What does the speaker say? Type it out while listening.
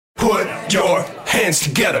Put your hands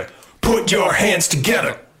together. Put your hands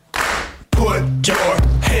together. Put your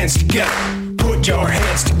hands together. Put your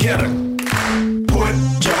hands together.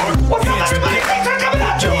 Put your hands together.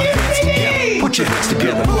 Put your hands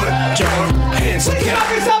together. Put your hands together.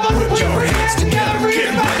 Put your hands together.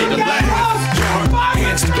 Get ready to laugh. Your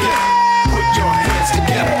hands together. Put your hands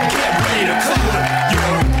together. Get ready to clap.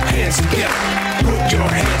 Your hands together. Put your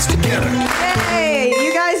hands together. Hey,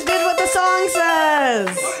 you guys did what the song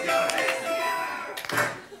says.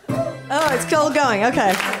 Oh, it's still going.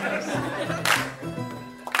 Okay.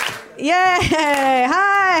 Yay!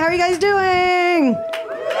 Hi, how are you guys doing?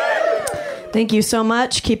 Thank you so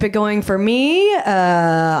much. Keep it going for me.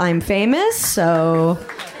 I'm famous, so...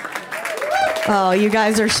 Oh, you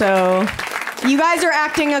guys are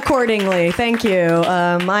acting accordingly. Thank you.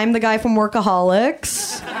 I'm the guy from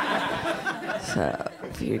Workaholics.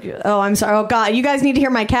 I'm sorry. Oh, God. You guys need to hear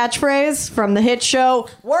my catchphrase from the hit show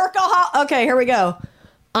Workaholics. Okay, here we go.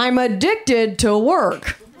 I'm addicted to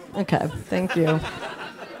work. Okay, thank you.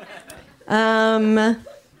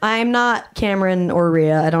 I'm not Cameron or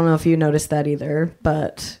Rhea. I don't know if you noticed that either,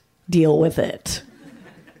 but deal with it.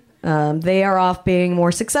 They are off being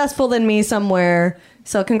more successful than me somewhere,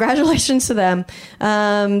 so congratulations to them.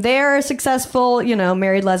 They are a successful,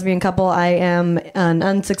 married lesbian couple. I am an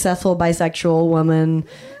unsuccessful bisexual woman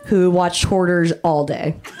who watched Hoarders all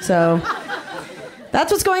day. So that's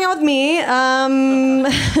what's going on with me.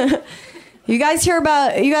 You guys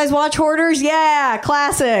watch Hoarders? Yeah,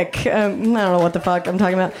 classic. I don't know what the fuck I'm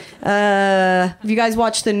talking about. Have you guys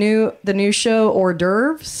watched the new show Hors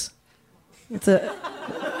d'oeuvres? It's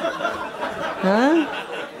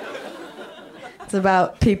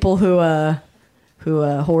about people who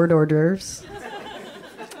hoard hors d'oeuvres.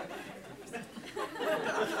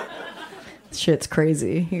 Shit's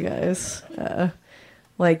crazy, you guys.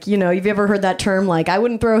 You've ever heard that term, I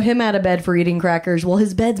wouldn't throw him out of bed for eating crackers. Well,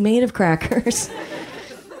 his bed's made of crackers.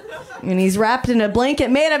 And he's wrapped in a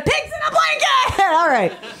blanket made of pigs in a blanket! All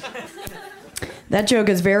right. That joke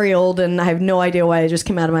is very old, and I have no idea why it just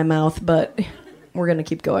came out of my mouth, but we're going to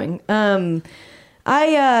keep going. It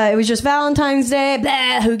was just Valentine's Day.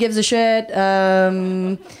 Blah, who gives a shit?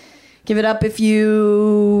 Give it up if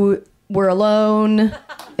you were alone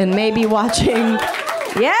and maybe watching...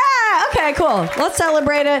 Yeah! Okay, cool. Let's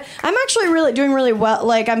celebrate it. I'm actually doing really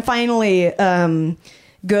well. I'm finally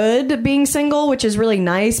good being single, which is really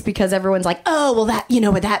nice because everyone's like, oh, well, that,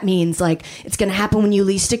 what that means. It's going to happen when you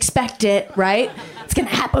least expect it, right? It's going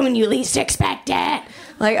to happen when you least expect it.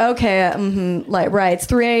 Okay, right. It's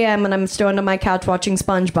 3 a.m. and I'm stoned on my couch watching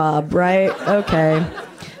SpongeBob, right? Okay.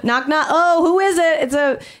 Knock, knock. Oh, who is it? It's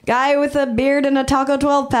a guy with a beard and a Taco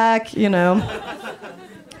 12 pack, And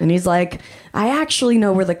he's like, I actually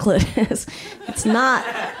know where the clit is. It's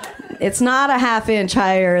not a half inch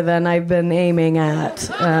higher than I've been aiming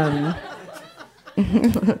at.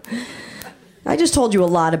 I just told you a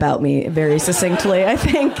lot about me very succinctly, I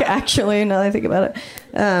think, actually, now that I think about it.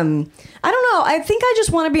 I don't know. I think I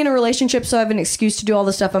just want to be in a relationship so I have an excuse to do all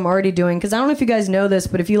the stuff I'm already doing. Because I don't know if you guys know this,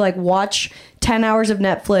 but if you watch 10 hours of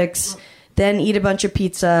Netflix, then eat a bunch of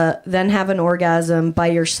pizza, then have an orgasm by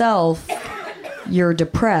yourself, you're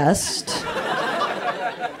depressed.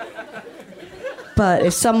 But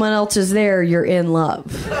if someone else is there, you're in love.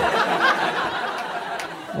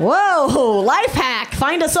 Whoa, life hack.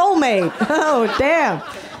 Find a soulmate. Oh, damn.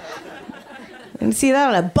 And see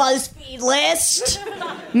that on a BuzzFeed list?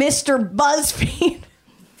 Mr. BuzzFeed.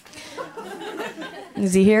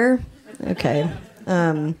 Is he here? Okay.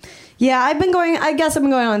 Yeah, I guess I've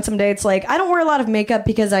been going on some dates. I don't wear a lot of makeup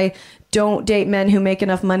because I don't date men who make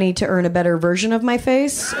enough money to earn a better version of my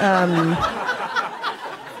face.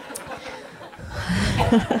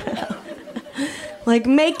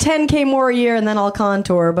 Make 10K more a year and then I'll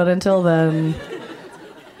contour, but until then,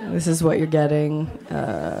 this is what you're getting.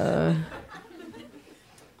 I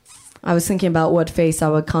was thinking about what face I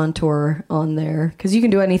would contour on there, because you can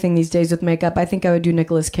do anything these days with makeup. I think I would do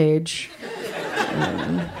Nicolas Cage.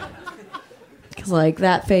 Because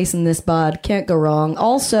that face and this bod can't go wrong.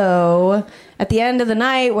 Also, at the end of the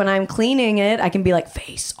night when I'm cleaning it, I can be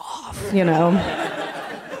face off,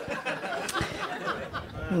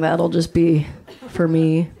 That'll just be for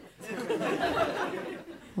me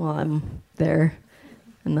while I'm there.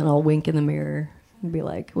 And then I'll wink in the mirror and be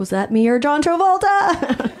like, was that me or John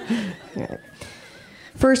Travolta? Right.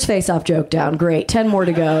 First face-off joke down. Great. 10 more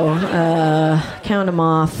to go. Count them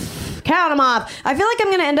off. Count them off. I feel like I'm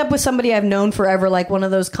going to end up with somebody I've known forever, one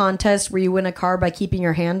of those contests where you win a car by keeping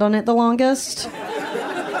your hand on it the longest.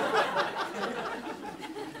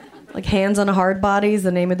 Hands on a Hard Body is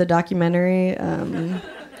the name of the documentary.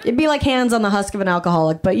 It'd be like hands on the husk of an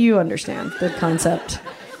alcoholic, but you understand the concept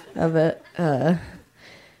of it.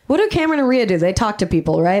 What do Cameron and Rhea do? They talk to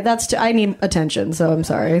people, right? I need attention, so I'm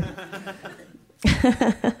sorry.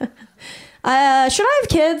 Should I have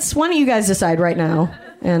kids? Why don't you guys decide right now?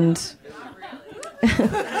 And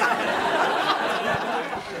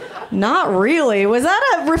not really. Was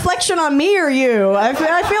that a reflection on me or you? I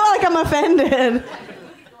feel like I'm offended.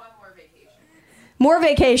 More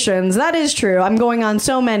vacations. That is true. I'm going on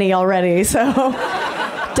so many already, so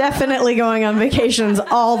definitely going on vacations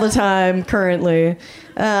all the time currently.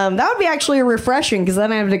 That would be actually refreshing because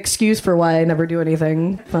then I have an excuse for why I never do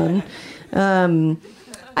anything fun.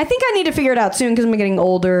 I think I need to figure it out soon because I'm getting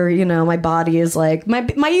older. You know, my body is like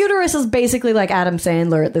my uterus is basically like Adam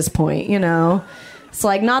Sandler at this point. You know, it's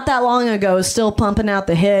like not that long ago, still pumping out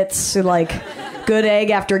the hits. Like good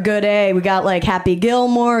egg after good egg. We got like Happy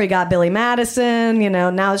Gilmore. We got Billy Madison. You know,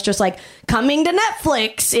 now it's just like coming to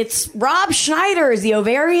Netflix. It's Rob Schneider's The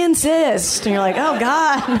Ovarian Cyst, and you're like, oh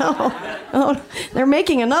God, no, oh, they're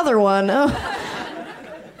making another one. Oh.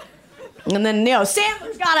 And then, you know,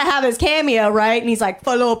 Sandler's got to have his cameo, right? And he's like,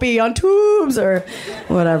 fallopian tubes or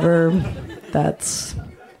whatever. That's...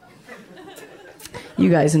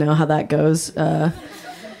 You guys know how that goes. There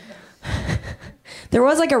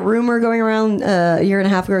was like a rumor going around a year and a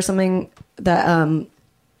half ago or something that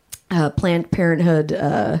Planned Parenthood...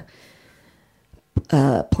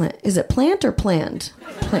 is it plant or planned?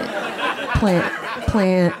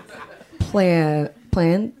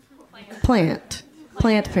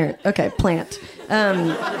 Plant parent. Okay, plant.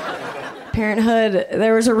 Parenthood,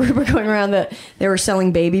 there was a rumor going around that they were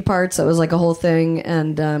selling baby parts. That was like a whole thing.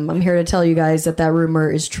 And I'm here to tell you guys that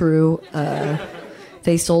rumor is true.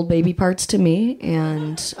 They sold baby parts to me,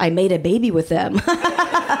 and I made a baby with them.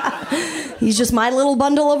 He's just my little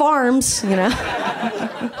bundle of arms, you know?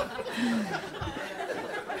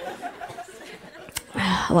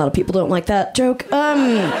 A lot of people don't like that joke.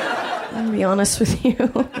 I'll be honest with you.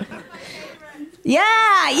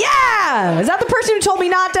 Yeah! Is that the person who told me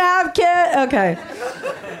not to have kids? Okay.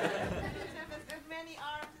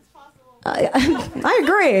 I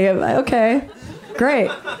agree. Okay. Great.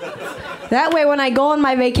 That way when I go on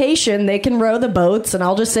my vacation, they can row the boats and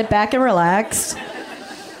I'll just sit back and relax.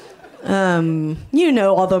 You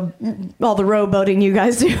know all the rowboating you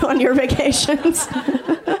guys do on your vacations.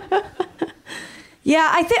 Yeah,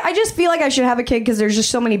 I just feel like I should have a kid because there's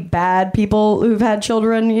just so many bad people who've had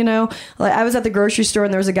children, you know? Like I was at the grocery store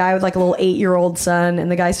and there was a guy with like a little 8-year-old son,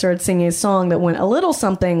 and the guy started singing a song that went a little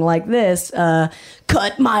something like this,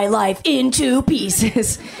 cut my life into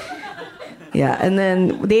pieces. Yeah, and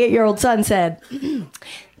then the 8-year-old son said,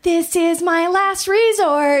 this is my last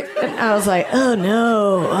resort. And I was like, oh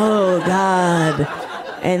no, oh God.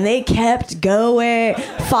 And they kept going.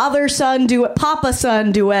 Father-son duet,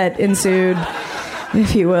 Papa-son duet ensued,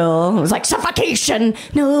 if you will. It was like, suffocation,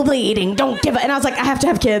 no bleeding, don't give it. And I was like, I have to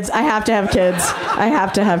have kids. I've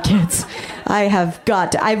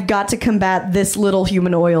got to combat this little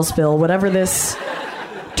human oil spill, whatever this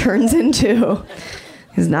turns into.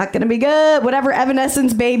 Is not going to be good. Whatever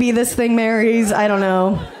Evanescence baby this thing marries, I don't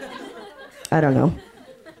know. I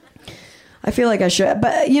feel like I should.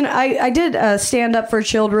 But, you know, I did stand up for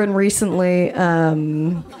children recently.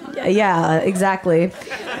 Yeah, exactly.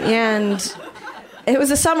 And it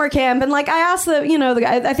was a summer camp. And, like, I asked the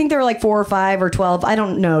guy, I think they were like 4 or 5 or 12. I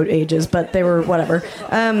don't know ages, but they were whatever.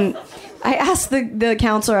 I asked the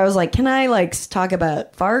counselor, I was like, can I, like, talk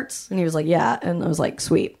about farts? And he was like, yeah. And I was like,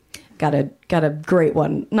 sweet. Got a great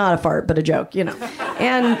one. Not a fart, but a joke, you know.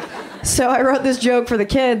 And so I wrote this joke for the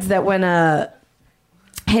kids that when,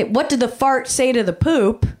 hey, what did the fart say to the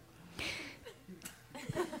poop?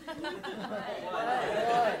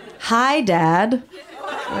 Hi, Dad.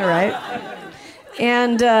 All right.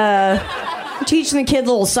 And teaching the kids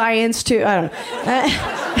a little science, too. I don't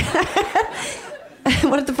know.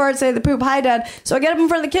 What did the fart say to the poop? Hi, Dad. So I get up in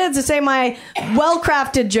front of the kids to say my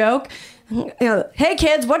well-crafted joke. You know, hey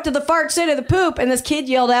kids, what did the fart say to the poop? And this kid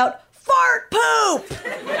yelled out, fart poop!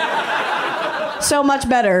 So much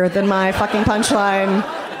better than my fucking punchline.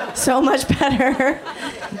 So much better.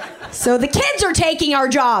 So the kids are taking our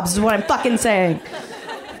jobs, is what I'm fucking saying.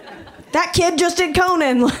 That kid just did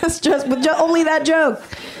Conan, with only that joke.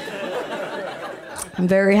 I'm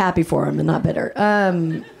very happy for him and not bitter.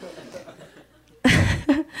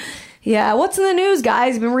 Yeah, what's in the news,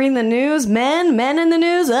 guys? You've been reading the news? Men in the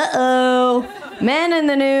news? Uh-oh. Men in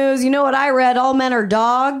the news. You know what I read? All men are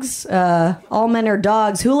dogs. All men are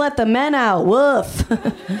dogs. Who let the men out? Woof.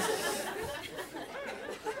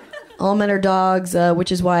 All men are dogs,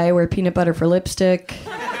 which is why I wear peanut butter for lipstick.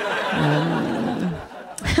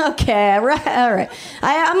 Okay, right, all right.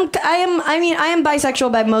 I am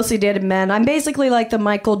bisexual, but I've mostly dated men. I'm basically like the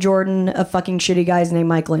Michael Jordan of fucking shitty guys named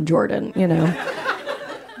Michael and Jordan, you know.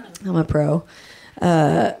 I'm a pro.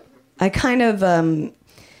 I kind of, every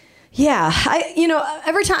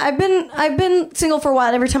time I've been single for a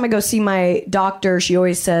while. Every time I go see my doctor, she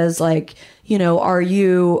always says like, you know, are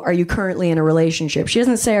you currently in a relationship? She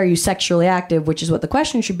doesn't say, are you sexually active, which is what the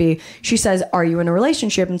question should be. She says, are you in a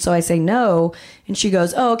relationship? And so I say no. And she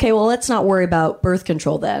goes, oh, okay, well, let's not worry about birth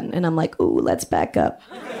control then. And I'm like, ooh, let's back up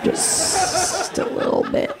just a little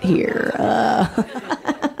bit here.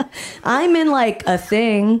 I'm in like a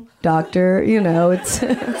thing, doctor, you know, it's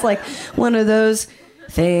like one of those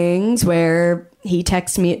things where he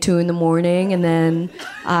texts me at 2 a.m. and then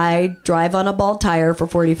I drive on a bald tire for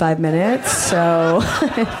 45 minutes. So,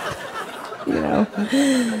 you know,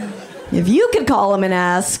 if you could call him and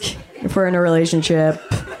ask if we're in a relationship.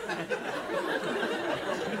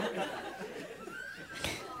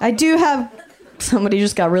 I do have somebody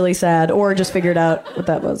just got really sad or just figured out what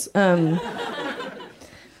that was.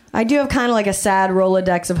 I do have kind of like a sad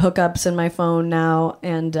Rolodex of hookups in my phone now,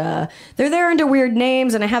 and they're there under weird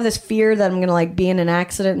names, and I have this fear that I'm going to like be in an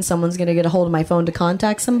accident and someone's going to get a hold of my phone to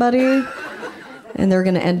contact somebody, and they're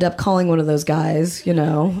going to end up calling one of those guys, you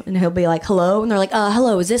know, and he'll be like, hello, and they're like,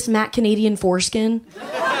 hello, is this Matt Canadian Foreskin?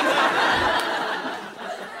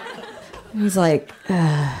 And he's like,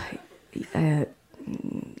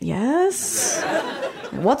 yes?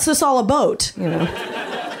 What's this all about, you know?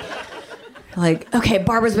 Like, okay,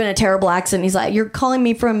 Barbara's been in a terrible accident. He's like, you're calling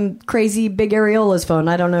me from crazy Big Areola's phone.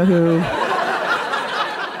 I don't know who.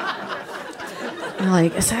 I'm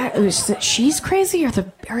like, is that she's crazy or the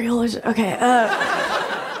Areola's? Okay,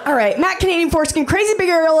 all right, Matt Canadian Foreskin, crazy Big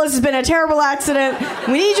Areola's has been in a terrible accident.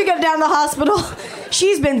 We need you to get down to the hospital.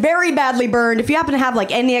 She's been very badly burned. If you happen to have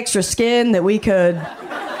like any extra skin that we could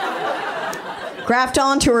graft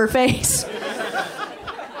onto her face.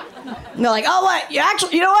 And they're like, oh, what? You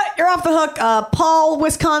know what? You're off the hook. Paul,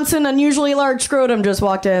 Wisconsin, unusually large scrotum just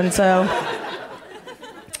walked in, so.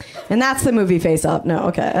 And that's the movie Face Up. No,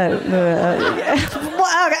 okay.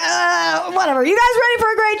 Whatever. You guys ready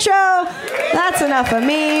for a great show? That's enough of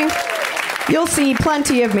me. You'll see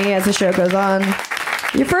plenty of me as the show goes on.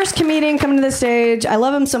 Your first comedian coming to the stage. I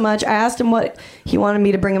love him so much. I asked him what he wanted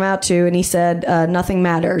me to bring him out to, and he said, nothing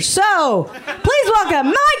matters. So, please welcome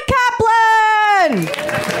Mike Kaplan!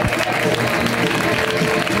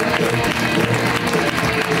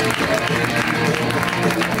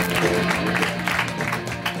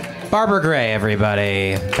 Barbara Gray,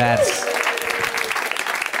 everybody.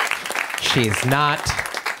 She's not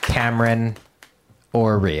Cameron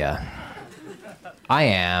or Rhea. I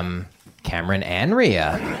am Cameron and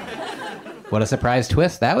Rhea. What a surprise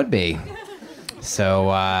twist that would be. So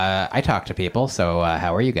I talk to people, so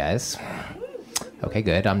how are you guys? Okay,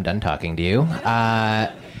 good. I'm done talking to you.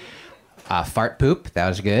 Fart poop, that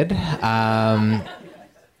was good. I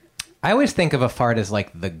always think of a fart as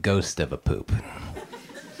like the ghost of a poop.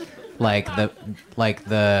 Like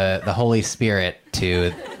the Holy Spirit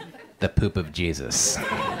to the poop of Jesus.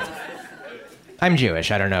 I'm Jewish.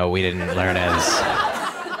 I don't know. We didn't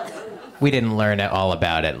learn all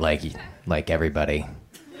about it like everybody.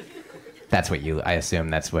 I assume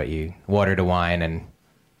that's what you water to wine and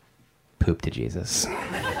poop to Jesus.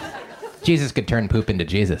 Jesus could turn poop into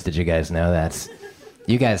Jesus. Did you guys know that?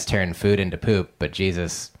 You guys turn food into poop, but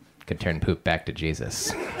Jesus could turn poop back to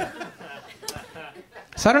Jesus.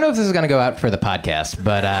 So I don't know if this is going to go out for the podcast,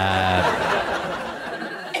 but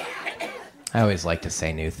I always like to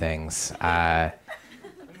say new things.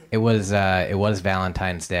 It was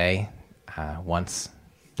Valentine's Day once.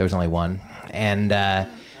 There was only one, and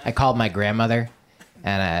I called my grandmother,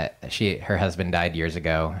 and her husband died years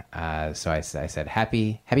ago. So I said,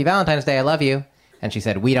 "Happy Valentine's Day, I love you," and she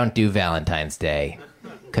said, "We don't do Valentine's Day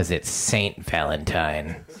because it's Saint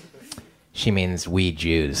Valentine." She means we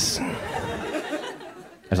Jews.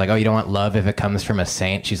 I was like, oh, you don't want love if it comes from a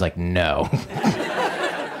saint? She's like, no.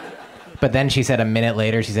 But then she said a minute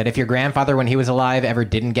later, she said, if your grandfather, when he was alive, ever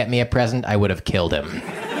didn't get me a present, I would have killed him.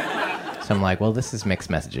 So I'm like, well, this is mixed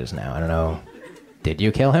messages now. I don't know. Did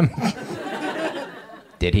you kill him?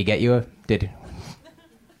 Did he get you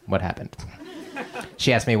what happened?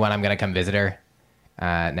 She asked me when I'm going to come visit her.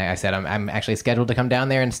 I said, I'm actually scheduled to come down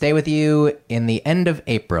there and stay with you in the end of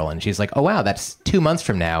April. And she's like, oh, wow, that's 2 months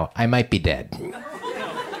from now. I might be dead.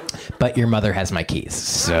 But your mother has my keys,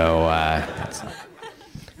 so that's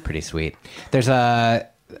pretty sweet. There's a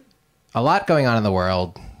lot going on in the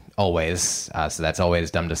world, always, so that's always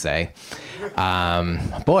dumb to say.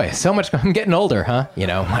 Boy, so much. I'm getting older, huh? You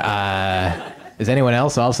know, Is anyone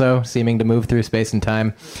else also seeming to move through space and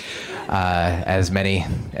time? As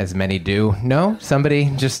many do. No?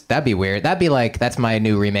 Somebody just, that'd be weird. That'd be like, that's my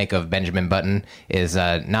new remake of Benjamin Button, is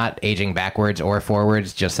not aging backwards or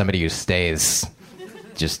forwards, just somebody who stays.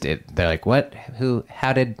 They're like, what? Who?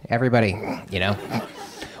 How did everybody? You know?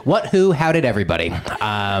 What? Who? How did everybody?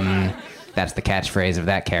 That's the catchphrase of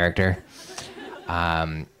that character.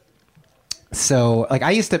 So, like,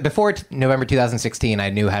 I used to, before November 2016, I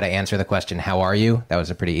knew how to answer the question, how are you? That was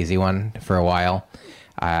a pretty easy one for a while.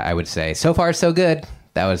 I would say, so far, so good.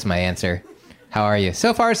 That was my answer. How are you?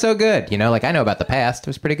 So far, so good. You know, like, I know about the past. It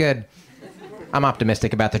was pretty good. I'm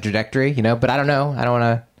optimistic about the trajectory, you know, but I don't know. I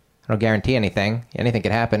don't guarantee anything. Anything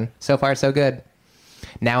could happen. So far, so good.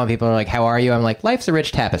 Now when people are like, how are you? I'm like, life's a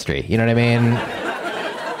rich tapestry. You know what I mean?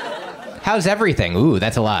 How's everything? Ooh,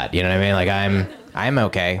 that's a lot. You know what I mean? Like, I'm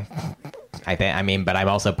okay. But I'm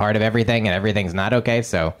also part of everything, and everything's not okay,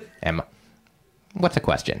 so what's a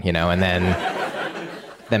question, you know? And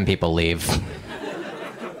then people leave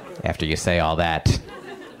after you say all that.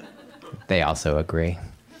 They also agree.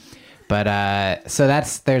 But so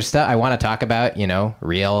there's stuff I want to talk about, you know,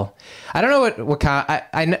 real. I don't know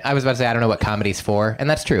I was about to say I don't know what comedy's for, and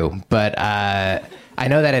that's true. But I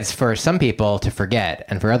know that it's for some people to forget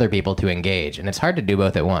and for other people to engage, and it's hard to do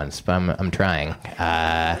both at once. But I'm trying.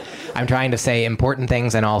 I'm trying to say important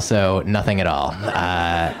things and also nothing at all.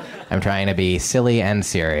 I'm trying to be silly and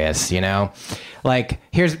serious, you know. Like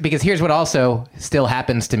here's what also still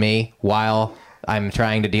happens to me while I'm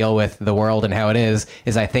trying to deal with the world and how it is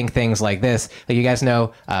I think things like this. Like, you guys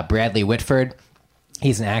know Bradley Whitford.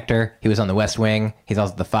 He's an actor. He was on The West Wing. He's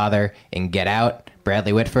also the father in Get Out.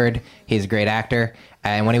 Bradley Whitford. He's a great actor.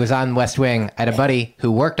 And when he was on West Wing, I had a buddy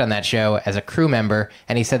who worked on that show as a crew member,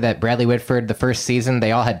 and he said that Bradley Whitford, the first season,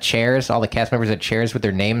 they all had chairs. All the cast members had chairs with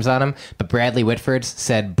their names on them, but Bradley Whitford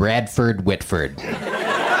said Bradford Whitford.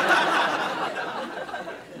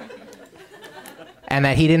 And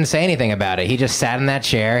that he didn't say anything about it. He just sat in that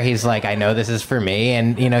chair. He's like, I know this is for me.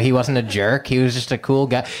 And, you know, he wasn't a jerk. He was just a cool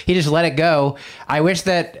guy. He just let it go. I wish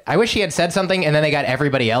he had said something, and then they got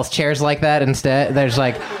everybody else chairs like that instead. There's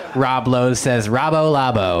like, Rob Lowe says, Robbo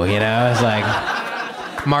Labo, you know? It's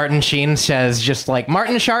like, Martin Sheen says just like,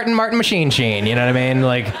 Martin Sharton, Martin Machine Sheen. You know what I mean?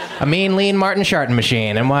 Like, a mean, lean Martin Sharton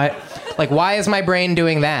machine. And why is my brain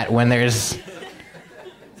doing that when there's,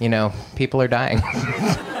 you know, people are dying?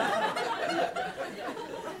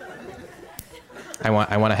 I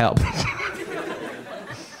want to help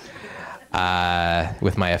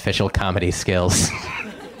with my official comedy skills.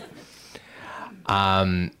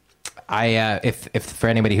 If for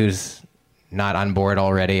anybody who's not on board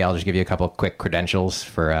already, I'll just give you a couple quick credentials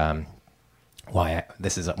for why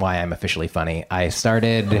I'm officially funny. I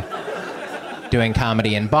started doing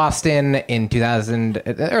comedy in Boston in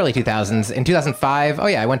early 2000s. In 2005,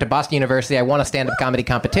 I went to Boston University. I won a stand-up comedy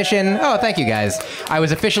competition. Oh, thank you, guys. I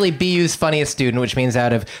was officially BU's funniest student, which means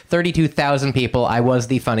out of 32,000 people, I was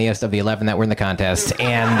the funniest of the 11 that were in the contest.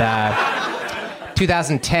 And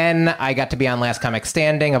 2010, I got to be on Last Comic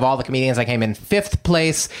Standing. Of all the comedians, I came in 5th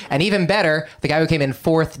place. And even better, the guy who came in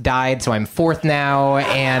 4th died, so I'm 4th now.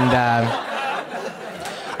 And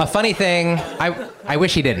a funny thing, I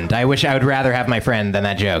wish he didn't. I wish I would rather have my friend than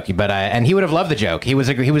that joke. But and he would have loved the joke. He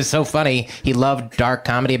was so funny. He loved dark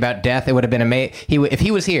comedy about death. It would have been amazing. If he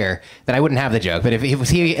was here, then I wouldn't have the joke. But if he was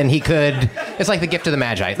here and he could, it's like the gift of the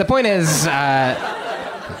Magi. The point is,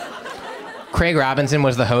 Craig Robinson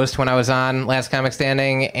was the host when I was on Last Comic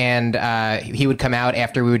Standing, and he would come out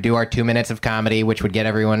after we would do our 2 minutes of comedy, which would get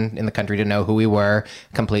everyone in the country to know who we were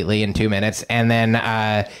completely in 2 minutes. And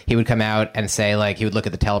then he would come out and say, like, he would look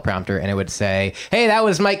at the teleprompter and it would say, hey, that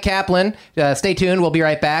was Mike Kaplan. Stay tuned. We'll be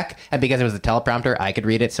right back. And because it was the teleprompter, I could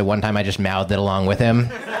read it. So one time I just mouthed it along with him.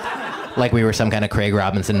 Like we were some kind of Craig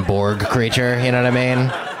Robinson Borg creature. You know what I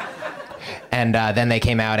mean? And then they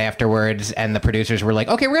came out afterwards, and the producers were like,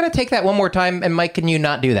 okay, we're going to take that one more time, and Mike, can you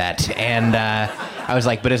not do that? And I was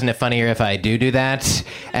like, but isn't it funnier if I do that?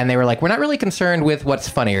 And they were like, we're not really concerned with what's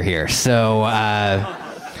funnier here. So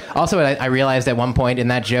also, I realized at one point in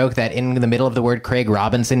that joke that in the middle of the word Craig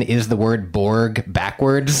Robinson is the word Borg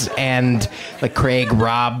backwards, and like Craig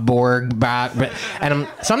Rob Borg. And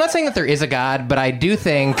so I'm not saying that there is a God, but I do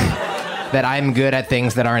think that I'm good at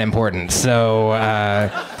things that aren't important. So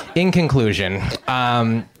in conclusion,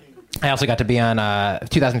 I also got to be on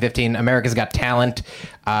 2015 America's Got Talent,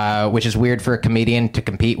 which is weird for a comedian to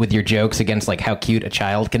compete with your jokes against like how cute a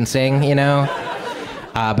child can sing, you know?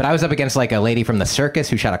 But I was up against like a lady from the circus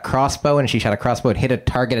who shot a crossbow, and she shot a crossbow. It hit a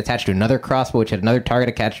target attached to another crossbow, which had another target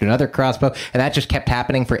attached to another crossbow. And that just kept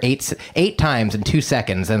happening for eight times in 2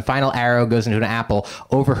 seconds. And the final arrow goes into an apple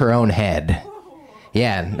over her own head.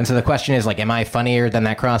 Yeah, and so the question is, like, am I funnier than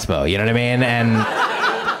that crossbow? You know what I mean? And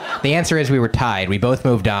the answer is we were tied. We both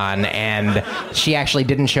moved on, and she actually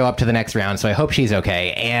didn't show up to the next round, so I hope she's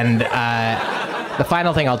okay. And the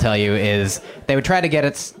final thing I'll tell you is they would try to get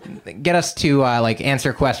us to like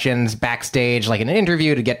answer questions backstage, like in an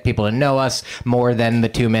interview, to get people to know us more than the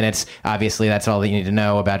 2 minutes. Obviously, that's all that you need to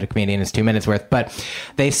know about a comedian is 2 minutes worth. But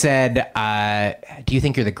they said, do you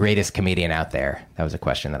think you're the greatest comedian out there? That was a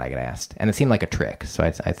question that I got asked. And it seemed like a trick, so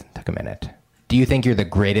I took a minute. Do you think you're the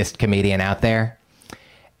greatest comedian out there?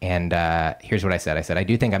 And here's what I said. I said, I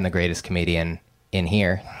do think I'm the greatest comedian in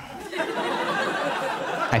here.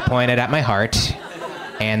 I pointed at my heart,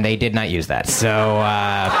 and they did not use that. So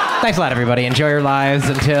thanks a lot, everybody. Enjoy your lives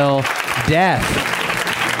until death.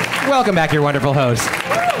 Welcome back, your wonderful host.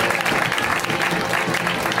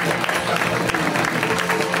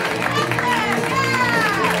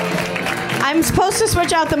 I'm supposed to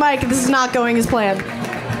switch out the mic. This is not going as planned.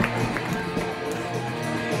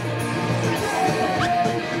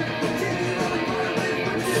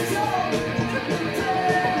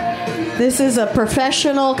 This is a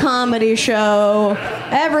professional comedy show.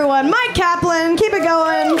 Everyone, Mike Kaplan, keep it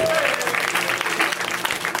going.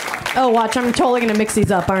 Oh, watch, I'm totally going to mix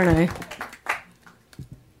these up, aren't I?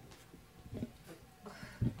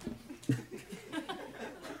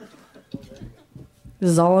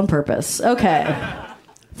 This is all on purpose. Okay.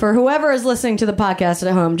 For whoever is listening to the podcast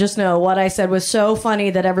at home, just know what I said was so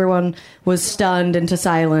funny that everyone was stunned into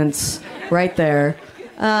silence right there.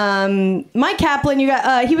 Mike Kaplan,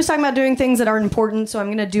 he was talking about doing things that aren't important, so I'm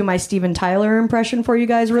going to do my Steven Tyler impression for you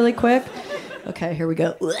guys really quick. Okay, here we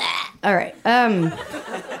go. All right. That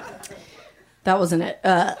wasn't it.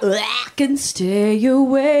 I can stay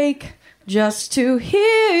awake just to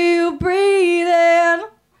hear you breathing.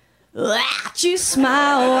 Watch you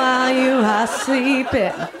smile while you are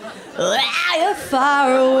sleeping. You're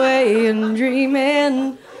far away and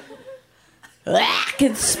dreaming. I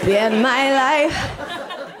could spend my life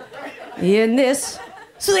in this.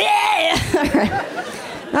 All right.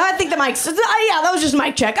 I think the mic's. Yeah, that was just a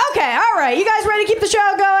mic check. Okay, all right. You guys ready to keep the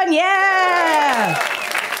show going? Yeah.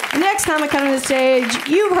 Next time I come to the stage,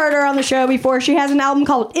 you've heard her on the show before. She has an album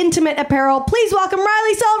called Intimate Apparel. Please welcome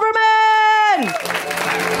Riley Silverman.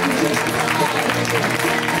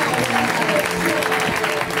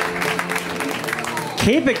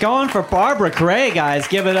 Keep it going for Barbara Gray, guys.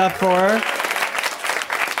 Give it up for her.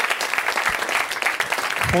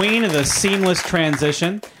 Queen of the seamless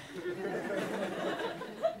transition.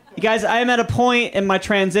 You guys, I am at a point in my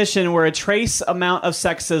transition where a trace amount of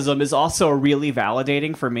sexism is also really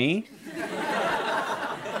validating for me.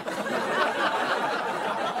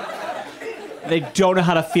 They don't know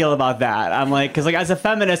how to feel about that. I'm like, because like as a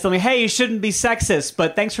feminist, I'm like, hey, you shouldn't be sexist,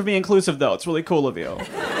 but thanks for being inclusive, though. It's really cool of you.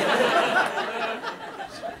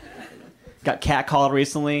 Got catcalled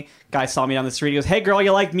recently. Guy saw me down the street. He goes, hey, girl,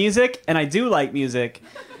 you like music? And I do like music.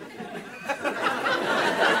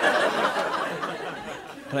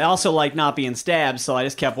 But I also like not being stabbed, so I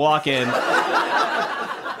just kept walking.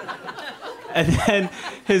 And then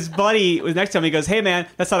his buddy was next to him. He goes, hey, man,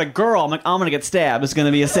 that's not a girl. I'm like, I'm going to get stabbed. It's going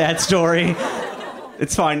to be a sad story.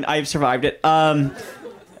 It's fine. I've survived it. But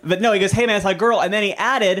no, he goes, hey, man, it's not a girl. And then he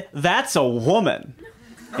added, that's a woman.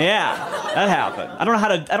 Yeah, that happened. I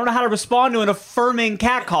don't know how to respond to an affirming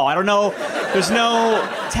catcall. I don't know. There's no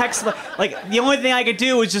text. Like, the only thing I could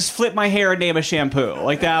do was just flip my hair and name a shampoo.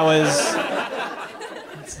 Like, that was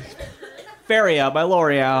Feria by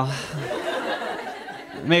L'Oreal.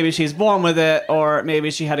 Maybe she's born with it, or maybe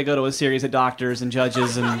she had to go to a series of doctors and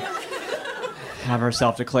judges and have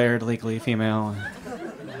herself declared legally female and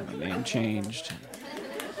have her name changed.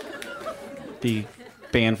 Be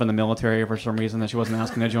banned from the military for some reason that she wasn't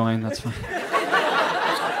asking to join. That's fine.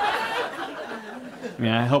 I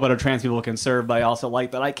mean, I hope other trans people can serve, but I also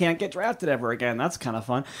like that I can't get drafted ever again. That's kind of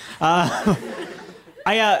fun. My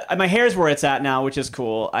hair's where it's at now, which is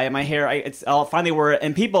cool. I'll finally wear it,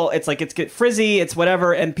 and people, it's like it's get frizzy, it's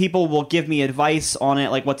whatever, and people will give me advice on it,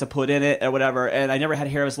 like what to put in it or whatever. And I never had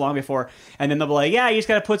hair this long before, and then they'll be like, "Yeah, you just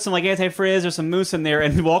got to put some like anti-frizz or some mousse in there."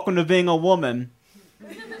 And welcome to being a woman.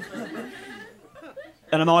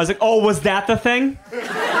 And I'm always like, "Oh, was that the thing?"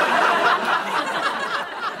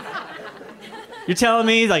 You're telling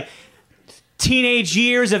me like teenage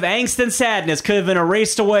years of angst and sadness could have been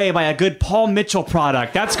erased away by a good Paul Mitchell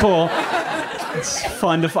product. That's cool. It's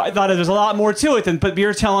fun to find. I thought there's a lot more to it, but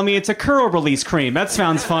you're telling me it's a curl release cream. That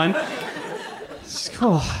sounds fun. It's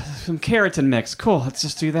cool. Some keratin mix. Cool. Let's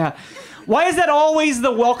just do that. Why is that always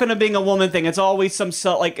the welcome to being a woman thing? It's always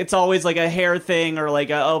it's always like a hair thing or like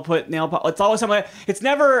put nail polish. It's always something. It's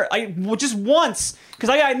never just once. Because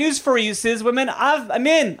I got news for you, cis women. I'm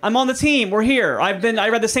in. I'm on the team. We're here. I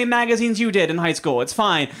read the same magazines you did in high school. It's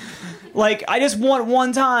fine. Like, I just want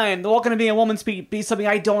one time the welcome to being a woman be something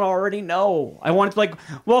I don't already know. I want it to like,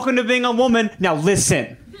 welcome to being a woman. Now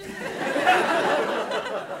listen.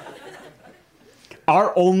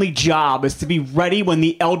 Our only job is to be ready when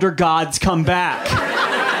the elder gods come back.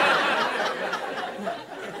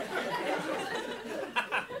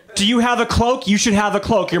 Do you have a cloak? You should have a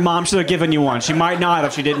cloak. Your mom should have given you one. She might not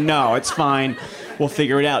if she didn't know. It's fine. We'll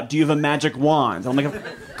figure it out. Do you have a magic wand? I'm like,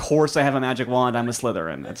 of course I have a magic wand. I'm a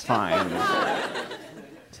Slytherin. It's fine.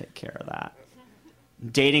 Take care of that.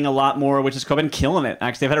 Dating a lot more, which is cool. I've been killing it,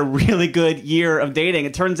 actually. I've had a really good year of dating.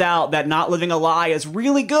 It turns out that not living a lie is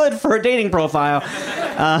really good for a dating profile.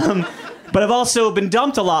 But I've also been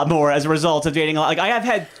dumped a lot more as a result of dating a lot. Like, I have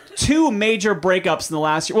had 2 major breakups in the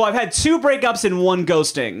last year. Well, I've had 2 breakups and 1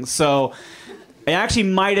 ghosting. So I actually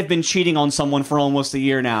might have been cheating on someone for almost a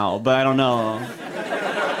year now, but I don't know.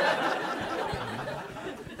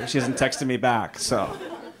 She hasn't texted me back, so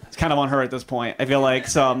it's kind of on her at this point. I feel like,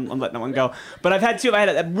 so I'm letting that one go. But I've had 2. I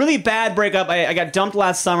had a really bad breakup. I got dumped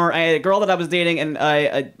last summer. I had a girl that I was dating, and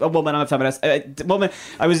a woman. I'm a feminist. A woman.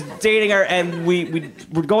 I was dating her, and we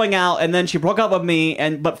were going out, and then she broke up with me.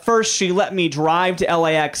 But first, she let me drive to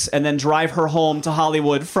LAX, and then drive her home to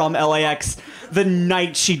Hollywood from LAX the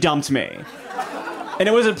night she dumped me. And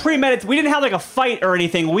it was a premeditated. We didn't have like a fight or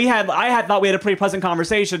anything. I thought we had a pretty pleasant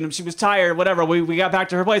conversation. She was tired, whatever. We got back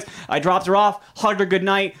to her place. I dropped her off, hugged her good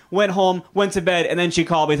night, went home, went to bed, and then she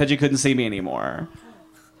called me and said she couldn't see me anymore.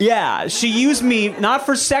 Yeah, she used me not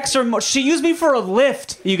for sex or more. She used me for a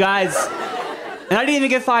lift, you guys. And I didn't even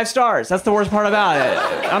get 5 stars. That's the worst part about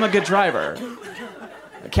it. I'm a good driver.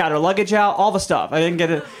 I cat her luggage out, all the stuff. I didn't get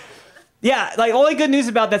it. Yeah, like, only good news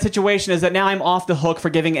about that situation is that now I'm off the hook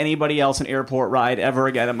for giving anybody else an airport ride ever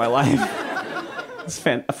again in my life. A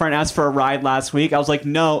friend asked for a ride last week. I was like,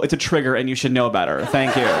 no, it's a trigger and you should know better.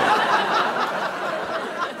 Thank you.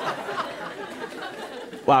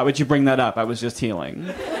 Why would you bring that up? I was just healing.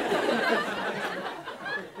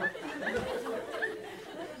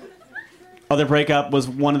 Other breakup was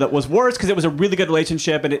one that was worse because it was a really good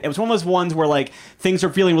relationship, and it was one of those ones where like things are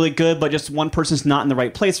feeling really good, but just one person's not in the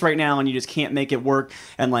right place right now, and you just can't make it work.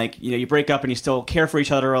 And like, you know, you break up and you still care for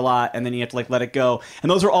each other a lot, and then you have to like let it go.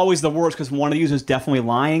 And those are always the worst because one of you is definitely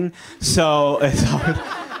lying. So it's always,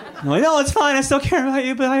 I'm like, no, it's fine. I still care about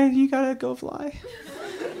you, but you gotta go fly.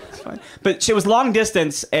 Fine. But it was long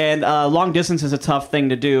distance, and long distance is a tough thing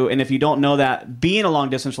to do. And if you don't know that, be in a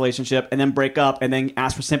long distance relationship and then break up and then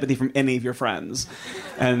ask for sympathy from any of your friends.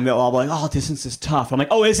 And they'll all be like, oh, distance is tough. I'm like,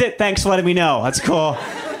 oh, is it? Thanks for letting me know. That's cool.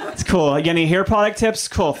 It's cool. You got any hair product tips?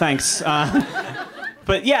 Cool, thanks.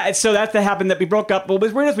 But yeah, so that happened that we broke up. Well, what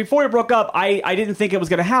was weird is before we broke up, I didn't think it was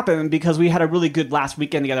going to happen because we had a really good last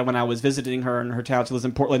weekend together when I was visiting her in her town. She lives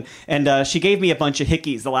in Portland. And she gave me a bunch of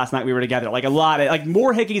hickeys the last night we were together. Like a lot, like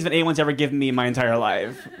more hickeys than anyone's ever given me in my entire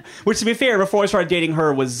life. Which, to be fair, before I started dating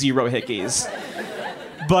her was 0 hickeys.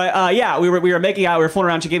 But yeah, we were making out, we were fooling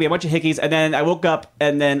around, she gave me a bunch of hickeys, and then I woke up,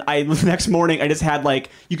 and then the next morning I just had like,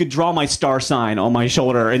 you could draw my star sign on my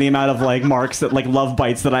shoulder and the amount of like marks that like love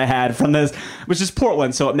bites that I had from this, which is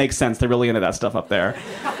Portland, so it makes sense, they're really into that stuff up there.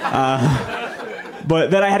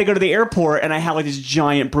 But then I had to go to the airport, and I had like these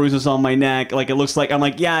giant bruises on my neck, like it looks like, I'm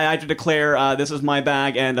like, yeah, I have to declare this is my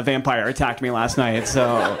bag, and a vampire attacked me last night,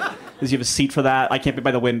 so does you have a seat for that? I can't be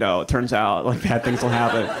by the window, it turns out, like bad things will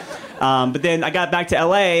happen. But then I got back to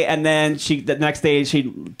LA, and then the next day she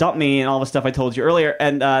dumped me and all the stuff I told you earlier,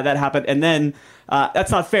 and that happened. And then that's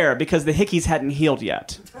not fair because the hickeys hadn't healed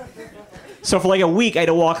yet. So for like a week, I had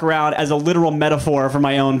to walk around as a literal metaphor for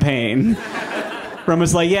my own pain. Where I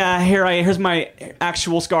was like, yeah, here's my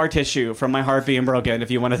actual scar tissue from my heart being broken. If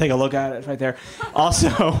you want to take a look at it, it's right there.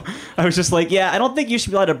 Also, I was just like, yeah, I don't think you should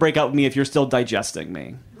be allowed to break up with me if you're still digesting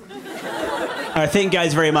me. All right, thank you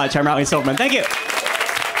guys very much. I'm Riley Silverman. Thank you.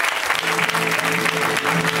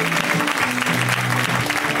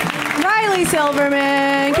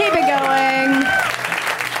 Silverman, keep it going.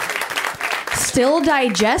 Still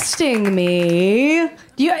digesting me.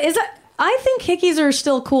 I think hickeys are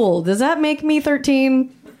still cool. Does that make me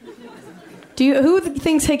 13? Who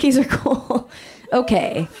thinks hickeys are cool?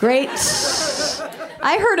 Okay, great.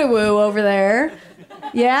 I heard a woo over there.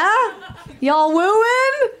 Yeah? Y'all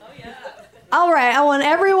wooing? All right, I want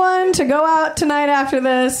everyone to go out tonight after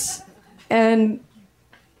this and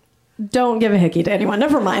don't give a hickey to anyone.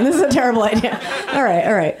 Never mind. This is a terrible idea. All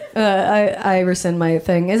right. I rescind my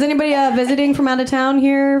thing. Is anybody visiting from out of town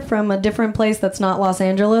here, from a different place that's not Los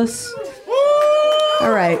Angeles?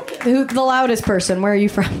 All right. Who, the loudest person? Where are you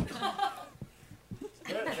from?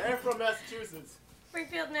 They're from Massachusetts.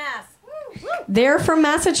 Springfield, Mass. They're from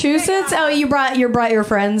Massachusetts? Oh, you brought your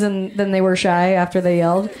friends and then they were shy after they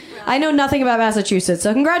yelled? I know nothing about Massachusetts,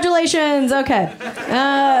 so congratulations. Okay.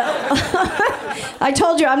 I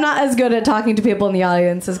told you I'm not as good at talking to people in the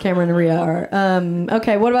audience as Cameron and Rhea are.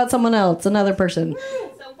 Okay, what about someone else? Another person?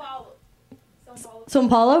 São Paulo. São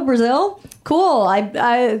Paulo, Brazil? Cool. I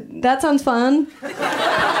that sounds fun.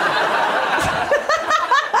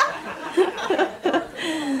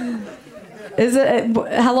 Is it?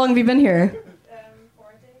 How long have you been here?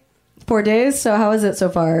 4 days. 4 days. So how is it so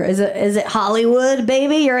far? Is it Hollywood,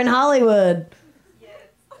 baby? You're in Hollywood. Yes.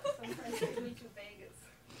 Sometimes they take me to Vegas.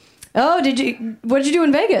 Oh, what did you do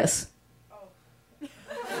in Vegas?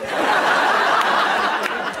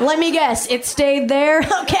 Let me guess. It stayed there.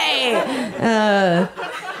 Okay.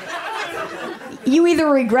 You either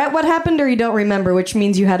regret what happened or you don't remember, which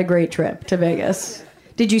means you had a great trip to Vegas.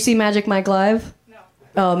 Did you see Magic Mike live?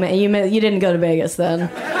 Oh man, you didn't go to Vegas then.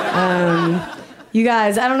 You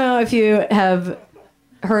guys, I don't know if you have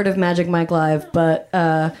heard of Magic Mike Live, but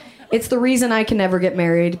it's the reason I can never get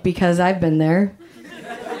married because I've been there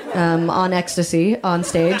on ecstasy on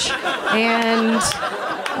stage, and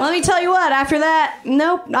let me tell you what. After that,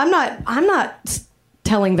 nope, I'm not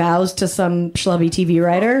telling vows to some schlubby TV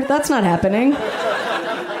writer. That's not happening.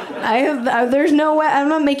 There's no way. I'm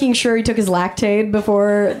not making sure he took his Lactaid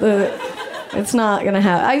before the. It's not gonna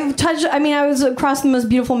happen. I was across the most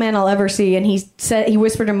beautiful man I'll ever see, and he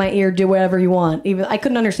whispered in my ear, "Do whatever you want." Even I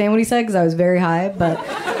couldn't understand what he said because I was very high. But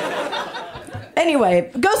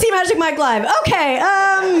anyway, go see Magic Mike live. Okay,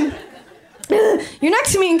 your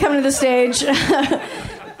next comedian coming to the stage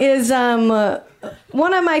is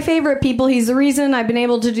one of my favorite people. He's the reason I've been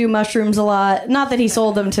able to do mushrooms a lot. Not that he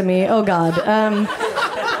sold them to me. Oh God.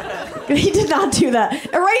 He did not do that.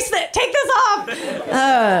 Erase it. Take this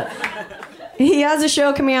off. He has a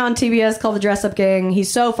show coming out on TBS called The Dress Up Gang.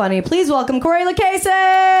 He's so funny. Please welcome Corey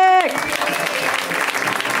Lukasik.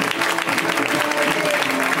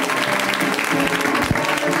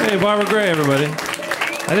 Hey, Barbara Gray, everybody.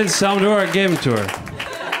 I didn't sell them to her. I gave them to her.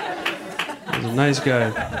 He was a nice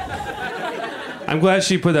guy. I'm glad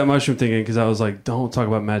she put that mushroom thing in because I was like, don't talk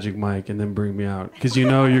about Magic Mike and then bring me out. Because you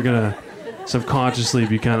know you're going to subconsciously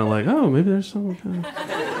be kind of like, oh, maybe there's something kind of...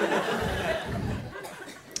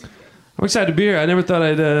 I'm excited to be here. I never thought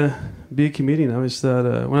I'd be a comedian. I always thought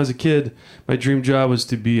when I was a kid, my dream job was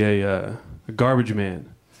to be a garbage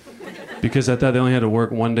man because I thought they only had to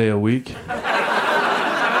work 1 day a week.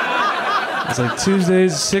 It's like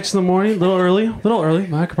Tuesdays, 6 in the morning, a little early. I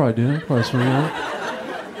could probably do it. I could probably swing out.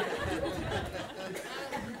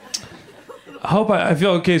 I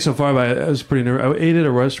feel okay so far, but I was pretty nervous. I ate at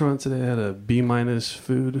a restaurant today. I had a B-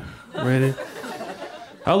 food rating.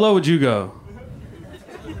 How low would you go?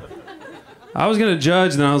 I was going to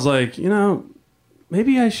judge, and I was like,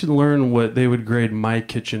 maybe I should learn what they would grade my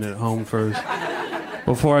kitchen at home first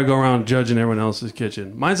before I go around judging everyone else's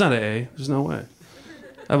kitchen. Mine's not an A. There's no way.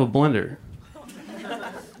 I have a blender.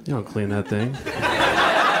 You don't clean that thing.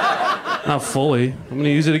 Not fully. I'm going to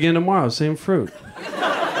use it again tomorrow. Same fruit.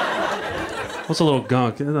 What's a little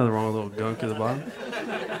gunk? There's nothing wrong with a little gunk at the bottom.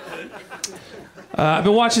 I've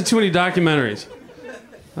been watching too many documentaries.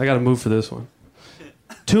 I got to move for this one.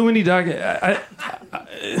 Too many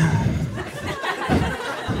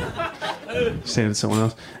saying to someone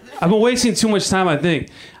else. I've been wasting too much time, I think.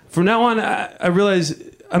 From now on, I realize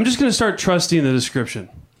I'm just going to start trusting the description.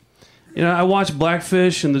 I watch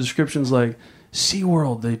Blackfish, and the description's like,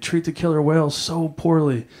 SeaWorld, they treat the killer whale so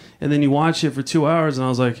poorly. And then you watch it for 2 hours, and I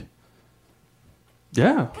was like,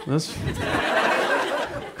 yeah, that's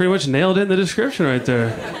pretty much nailed it in the description right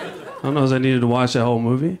there. I don't know if I needed to watch that whole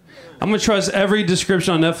movie. I'm going to trust every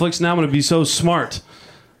description on Netflix now. I'm going to be so smart.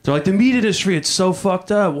 They're like, the meat industry, it's so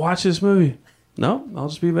fucked up. Watch this movie. No, I'll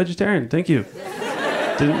just be a vegetarian. Thank you.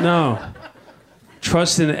 Didn't know.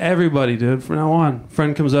 Trust in everybody, dude, from now on.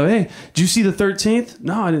 Friend comes up, hey, did you see the 13th?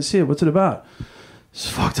 No, I didn't see it. What's it about? It's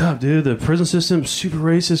fucked up, dude. The prison system's super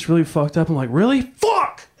racist, really fucked up. I'm like, really?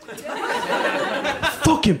 Fuck!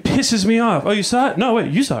 Fucking pisses me off. Oh, you saw it? No,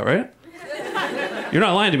 wait, you saw it, right? You're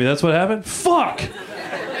not lying to me. That's what happened? Fuck!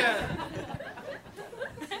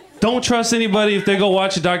 Don't trust anybody if they go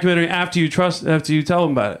watch a documentary after you tell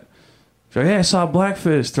them about it. If you're like, hey, I saw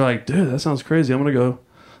Blackfish. They're like, dude, that sounds crazy. I'm gonna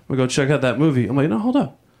go check out that movie. I'm like, no, hold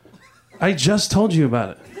up. I just told you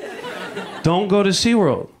about it. Don't go to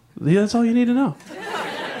SeaWorld. Yeah, that's all you need to know.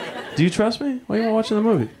 Do you trust me? Why are you watching the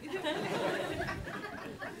movie?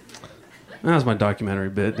 That was my documentary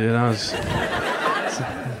bit, dude. It's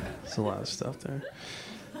a lot of stuff there.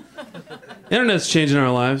 Internet's changing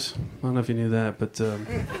our lives. I don't know if you knew that, but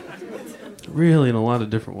really in a lot of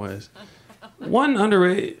different ways. One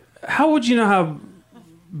underrated... How would you know how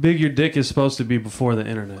big your dick is supposed to be before the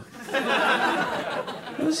internet?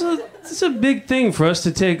 It's a big thing for us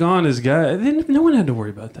to take on as guys. No one had to worry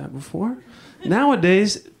about that before.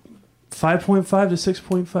 Nowadays, 5.5 to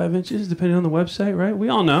 6.5 inches, depending on the website, right? We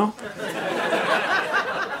all know.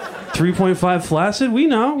 3.5 flaccid, we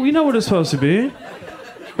know what it's supposed to be.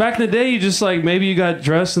 Back in the day, you just like, maybe you got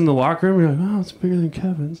dressed in the locker room, you're like, oh, it's bigger than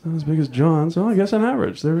Kevin's, not as big as John's. Oh, I guess I'm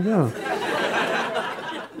average. There we go.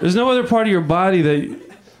 There's no other part of your body that,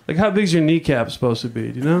 like, how big's your kneecap supposed to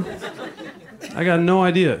be, do you know? I got no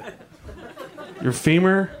idea. Your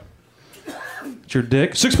femur, it's your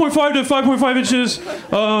dick, 6.5 to 5.5 inches,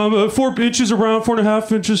 4 inches around,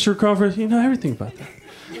 4.5 inches circumference. You know everything about that.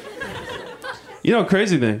 You know,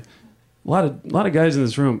 crazy thing. A lot of guys in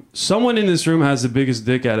this room. Someone in this room has the biggest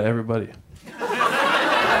dick out of everybody. Isn't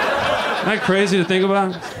that crazy to think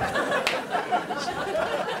about?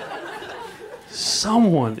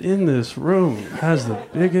 Someone in this room has the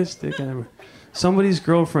biggest dick ever. Somebody's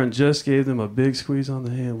girlfriend just gave them a big squeeze on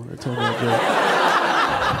the hand when they told them that.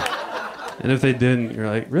 And if they didn't, you're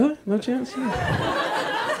like, really? No chance? I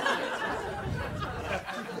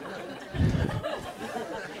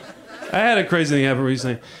had a crazy thing happen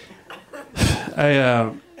recently.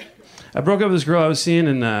 I broke up with this girl I was seeing,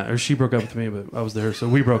 and or she broke up with me, but I was there, so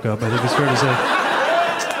we broke up. I think it's fair to say.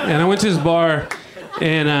 And I went to this bar,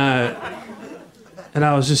 and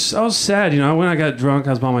I was sad, you know. When I got drunk, I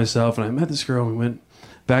was by myself, and I met this girl. And we went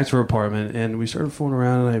back to her apartment, and we started fooling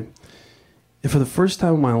around. And for the first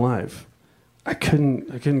time in my life, I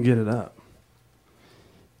couldn't get it up,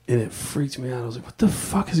 and it freaked me out. I was like, "What the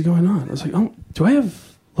fuck is going on?" I was like, "Oh, do I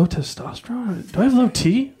have low testosterone? Do I have low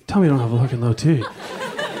T? Tell me I don't have fucking low T."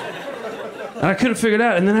 And I couldn't figure it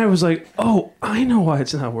out. And then I was like, "Oh, I know why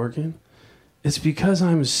it's not working. It's because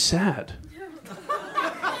I'm sad."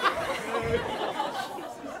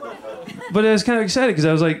 But I was kind of excited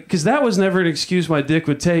because that was never an excuse my dick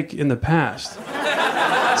would take in the past.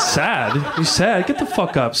 Sad? You sad? Get the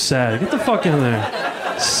fuck up, sad. Get the fuck in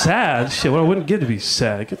there. Sad? Shit, well, I wouldn't get to be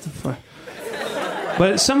sad. Get the fuck...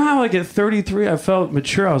 But somehow, like, at 33, I felt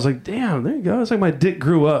mature. I was like, damn, there you go. It's like my dick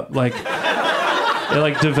grew up. Like, it,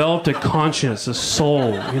 like, developed a conscience, a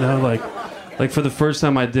soul, you know? Like for the first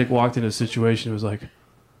time my dick walked into a situation, it was like...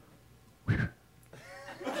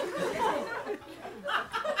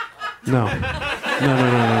 No.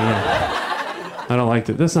 I don't like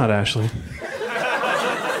that. That's not Ashley.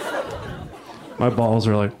 My balls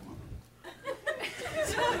are like...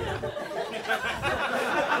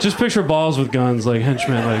 Just picture balls with guns, like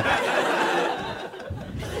henchmen, like...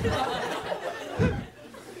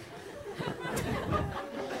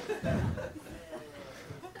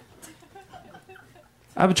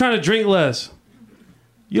 I've been trying to drink less.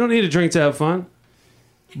 You don't need to drink to have fun.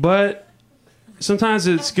 But sometimes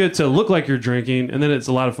it's good to look like you're drinking, and then it's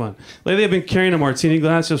a lot of fun. Lately, I've been carrying a martini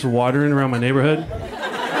glass just for watering around my neighborhood.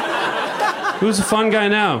 Who's a fun guy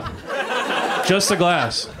now? Just a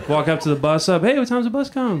glass. Walk up to the bus up. Hey, what time's the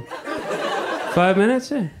bus come? 5 minutes?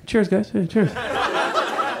 Hey, cheers, guys. Hey, cheers.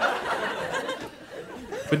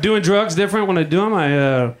 But doing drugs different when I do them.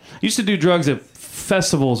 I used to do drugs at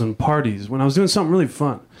festivals and parties when I was doing something really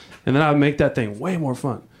fun. And then I would make that thing way more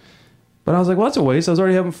fun. But I was like, well, that's a waste. I was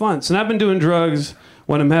already having fun. So now I've been doing drugs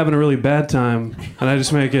when I'm having a really bad time, and I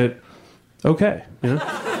just make it okay, you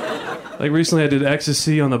know? Like recently I did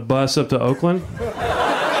ecstasy on the bus up to Oakland.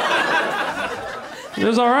 It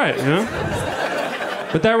was all right, you know?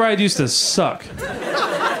 But that ride used to suck.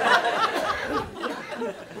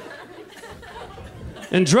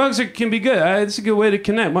 And drugs can be good. It's a good way to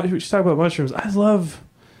connect. We should talk about mushrooms. I love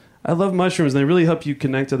mushrooms, and they really help you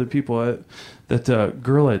connect to other people. That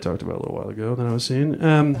girl I talked about a little while ago that I was seeing,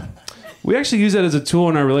 we actually use that as a tool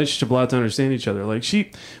in our relationship a lot to understand each other. Like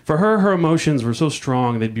for her emotions were so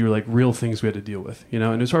strong, they'd be like real things we had to deal with, you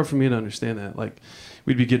know? And it was hard for me to understand that. Like,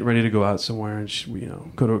 we'd be getting ready to go out somewhere, and we,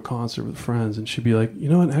 go to a concert with friends, and she'd be like, you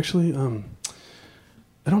know what, actually,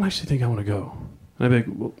 I don't actually think I want to go. And I'd be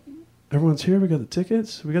like, well, everyone's here, we got the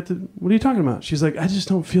tickets, what are you talking about? She's like, I just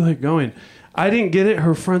don't feel like going. I didn't get it.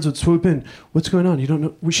 Her friends would swoop in. What's going on? You don't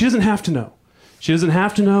know? She doesn't have to know. She doesn't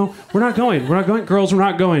have to know. We're not going. Girls, we're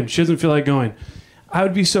not going. She doesn't feel like going. I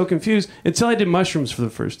would be so confused until I did mushrooms for the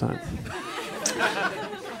first time.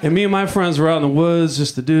 And me and my friends were out in the woods,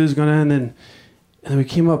 just the dudes going in, and we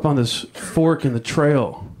came up on this fork in the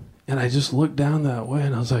trail. And I just looked down that way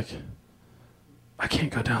and I was like, I can't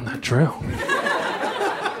go down that trail.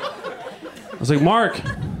 I was like, Mark,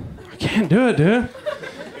 I can't do it, dude.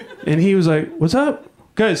 And he was like, what's up?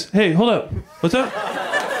 Guys, hey, hold up. What's up?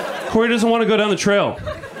 Corey doesn't want to go down the trail.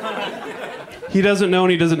 He doesn't know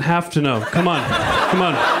and he doesn't have to know. Come on.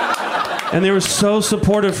 And they were so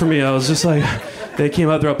supportive for me. I was just like, they came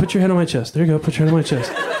out, they're all, put your head on my chest. There you go, put your head on my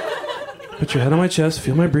chest. Put your head on my chest,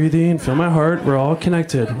 feel my breathing, feel my heart. We're all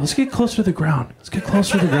connected. Let's get closer to the ground. Let's get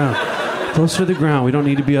closer to the ground. Closer to the ground. We don't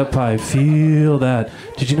need to be up high. Feel that.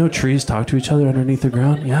 Did you know trees talk to each other underneath the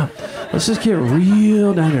ground? Yeah. Let's just get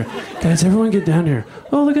real down here. Guys, everyone get down here.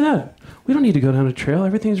 Oh, look at that. We don't need to go down a trail.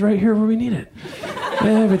 Everything's right here where we need it.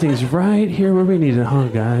 Everything's right here where we need it, huh,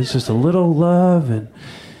 guys? Just a little love. And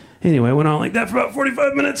anyway, I went on like that for about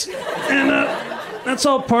 45 minutes. And that's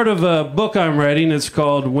all part of a book I'm writing. It's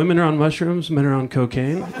called Women Are on Mushrooms, Men Are on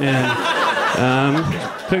Cocaine. And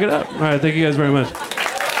pick it up. All right, thank you guys very much.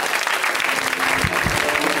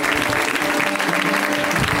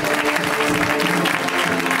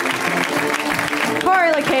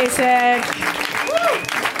 Corey Lacasek.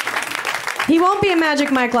 He won't be in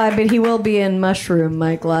Magic Mike Live, but he will be in Mushroom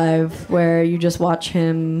Mike Live, where you just watch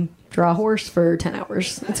him draw a horse for 10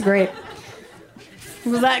 hours. It's great.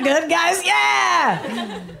 Was that good, guys?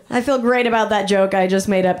 Yeah! I feel great about that joke I just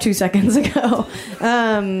made up 2 seconds ago.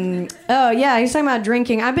 Oh, yeah, he's talking about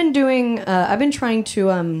drinking. I've been trying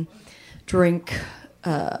to drink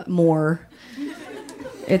more.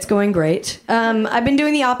 It's going great. I've been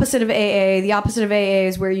doing the opposite of AA. The opposite of AA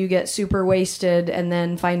is where you get super wasted and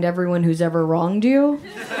then find everyone who's ever wronged you.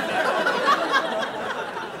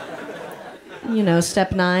 You know,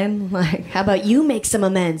 step 9. Like, how about you make some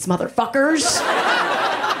amends, motherfuckers?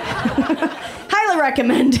 Highly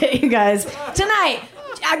recommend it, you guys. Tonight,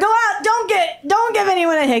 go out. Don't give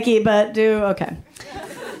anyone a hickey, but okay.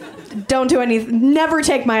 Don't do anything. Never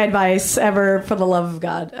take my advice ever, for the love of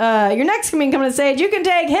God. Your next coming to stage, you can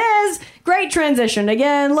take his. Great transition.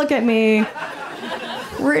 Again, look at me.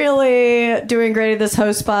 Really doing great at this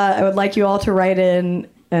host spot. I would like you all to write in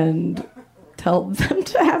and tell them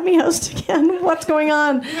to have me host again. What's going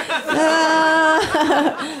on?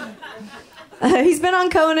 He's been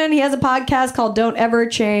on Conan. He has a podcast called Don't Ever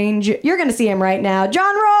Change. You're going to see him right now.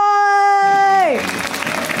 John Roy!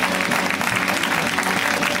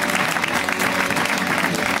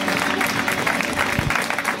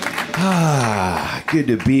 Good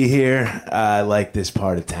to be here. I like this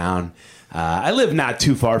part of town. I live not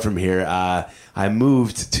too far from here. I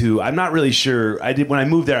moved to, I'm not really sure. When I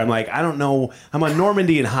moved there, I'm like, I don't know. I'm on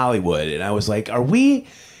Normandy in Hollywood. And I was like, are we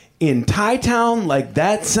in Thai Town like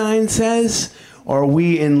that sign says? Or are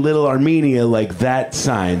we in Little Armenia like that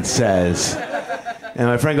sign says? And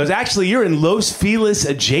my friend goes, actually, you're in Los Feliz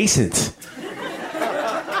adjacent.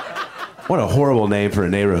 What a horrible name for a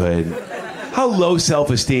neighborhood. How low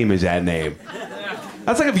self-esteem is that name?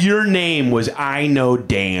 That's like if your name was I Know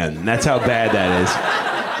Dan. That's how bad that is.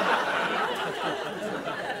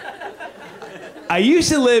 I used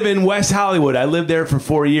to live in West Hollywood. I lived there for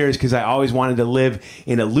 4 years because I always wanted to live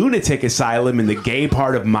in a lunatic asylum in the gay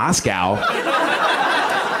part of Moscow.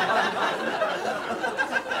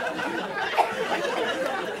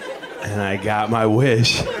 And I got my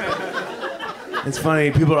wish. It's funny,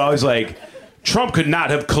 people are always like, Trump could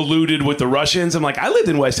not have colluded with the Russians. I'm like, I lived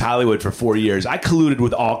in West Hollywood for 4 years. I colluded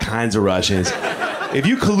with all kinds of Russians. If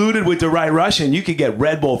you colluded with the right Russian, you could get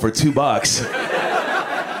Red Bull for $2.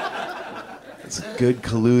 It's a good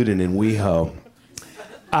colluding in WeHo.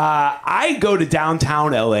 I go to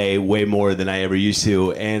downtown LA way more than I ever used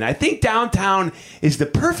to. And I think downtown is the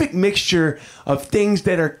perfect mixture of things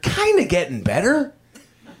that are kind of getting better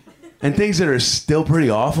and things that are still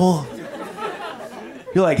pretty awful.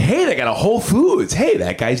 You're like, hey, they got a Whole Foods. Hey,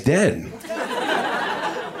 that guy's dead.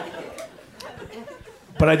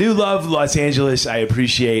 But I do love Los Angeles. I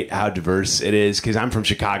appreciate how diverse it is because I'm from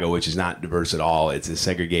Chicago, which is not diverse at all. It's a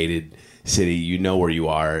segregated city. You know where you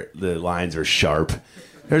are. The lines are sharp.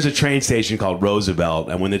 There's a train station called Roosevelt,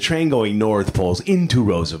 and when the train going north pulls into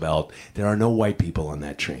Roosevelt, there are no white people on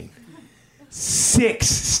that train. 6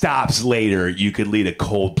 stops later, you could lead a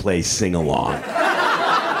Coldplay sing-along.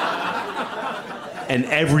 And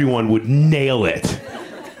everyone would nail it.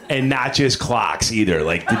 And not just clocks either,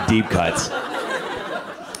 like the deep cuts.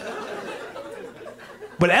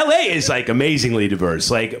 But LA is like amazingly diverse.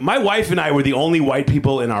 Like my wife and I were the only white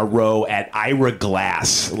people in our row at Ira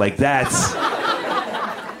Glass. Like that's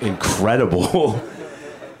incredible.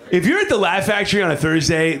 If you're at the Laugh Factory on a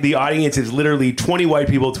Thursday, the audience is literally 20 white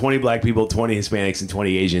people, 20 black people, 20 Hispanics, and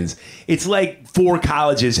 20 Asians. It's like 4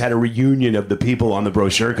 colleges had a reunion of the people on the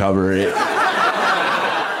brochure cover.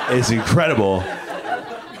 is incredible.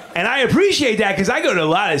 And I appreciate that because I go to a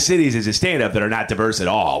lot of cities as a stand-up that are not diverse at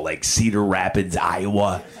all, like Cedar Rapids,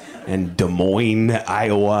 Iowa, and Des Moines,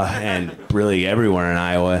 Iowa, and really everywhere in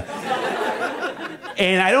Iowa.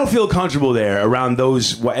 And I don't feel comfortable there around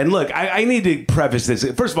those. And look, I need to preface this.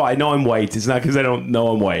 First of all, I know I'm white. It's not because I don't know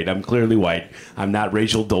I'm white. I'm clearly white. I'm not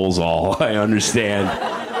Rachel Dolezal. I understand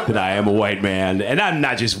that I am a white man. And I'm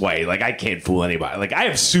not just white. Like, I can't fool anybody. Like, I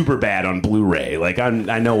have Superbad on Blu-ray. Like, I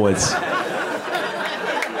know what's...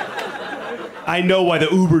 I know why the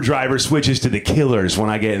Uber driver switches to the Killers when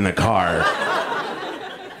I get in the car.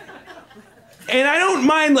 And I don't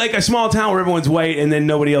mind, like, a small town where everyone's white and then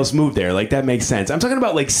nobody else moved there. Like, that makes sense. I'm talking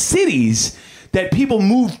about, like, cities that people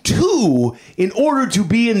move to in order to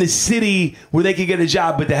be in the city where they could get a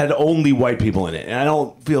job, but that had only white people in it. And I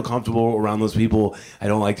don't feel comfortable around those people. I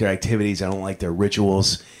don't like their activities. I don't like their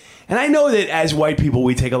rituals. And I know that as white people,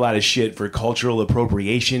 we take a lot of shit for cultural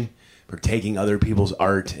appropriation, for taking other people's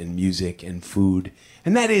art and music and food.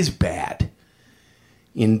 And that is bad.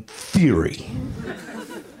 In theory.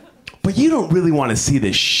 But you don't really want to see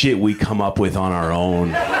the shit we come up with on our own.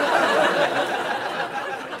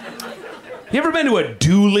 You ever been to a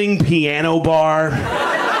dueling piano bar?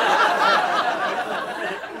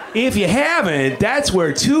 If you haven't, that's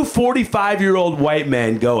where two 45-year-old white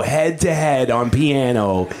men go head-to-head on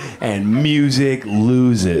piano and music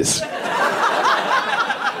loses.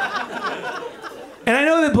 And I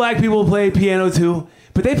know that black people play piano too,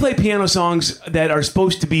 but they play piano songs that are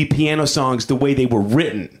supposed to be piano songs the way they were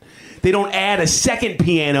written. They don't add a second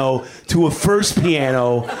piano to a first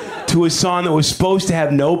piano to a song that was supposed to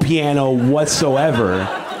have no piano whatsoever.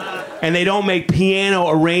 And they don't make piano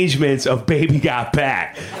arrangements of Baby Got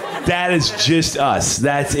Back. That is just us.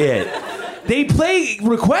 That's it. They play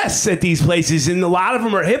requests at these places, and a lot of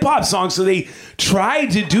them are hip-hop songs, so they tried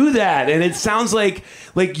to do that. And it sounds like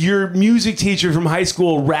your music teacher from high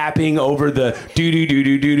school rapping over the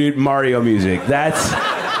do-do-do-do-do-do Mario music.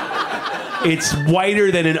 It's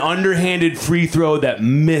whiter than an underhanded free throw that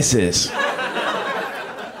misses.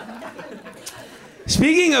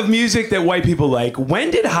 Speaking of music that white people like, when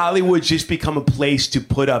did Hollywood just become a place to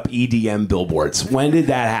put up EDM billboards? When did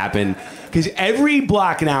that happen? Because every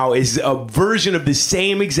block now is a version of the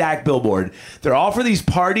same exact billboard. They're all for these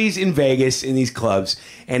parties in Vegas, in these clubs.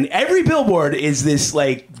 And every billboard is this,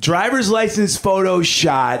 like, driver's license photo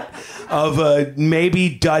shot of a maybe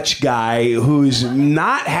Dutch guy who's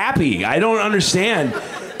not happy. I don't understand.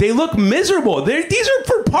 They look miserable. These are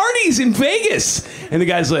for parties in Vegas. And the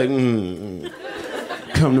guy's like,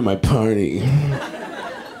 come to my party.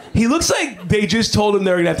 He looks like they just told him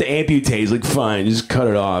they were going to have to amputate. He's like, fine, just cut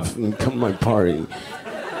it off and come to my party.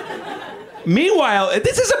 Meanwhile,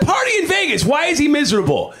 this is a party in Vegas. Why is he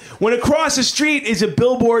miserable? When across the street is a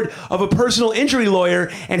billboard of a personal injury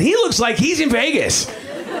lawyer, and he looks like he's in Vegas.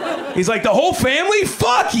 He's like, the whole family?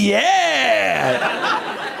 Fuck yeah!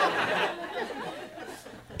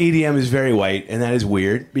 EDM is very white, and that is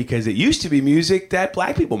weird, because it used to be music that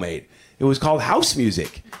black people made. It was called house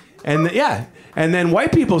music. And and then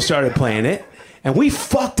white people started playing it, and we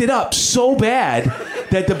fucked it up so bad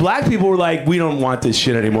that the black people were like, we don't want this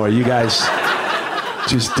shit anymore. You guys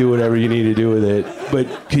just do whatever you need to do with it.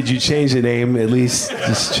 But could you change the name? At least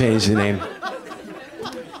just change the name.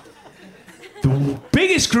 The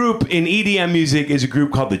biggest group in EDM music is a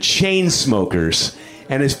group called the Chainsmokers.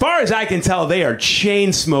 And as far as I can tell, they are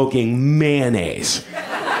chain smoking mayonnaise.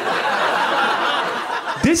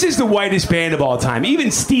 This is the whitest band of all time.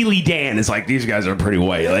 Even Steely Dan is like, these guys are pretty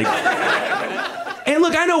white. Like, and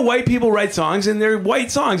look, I know white people write songs, and they're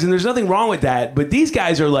white songs, and there's nothing wrong with that. But these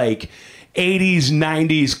guys are like 80s,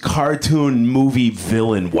 90s cartoon movie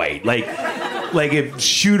villain white. Like if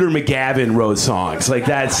Shooter McGavin wrote songs. Like,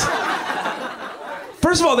 that's...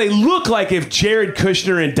 First of all, they look like if Jared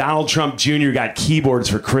Kushner and Donald Trump Jr. got keyboards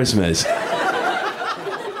for Christmas.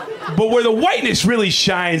 But where the whiteness really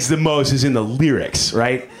shines the most is in the lyrics,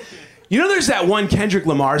 right? You know, there's that one Kendrick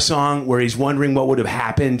Lamar song where he's wondering what would have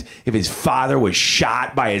happened if his father was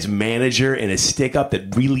shot by his manager in a stick-up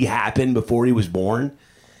that really happened before he was born?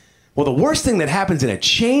 Well, the worst thing that happens in a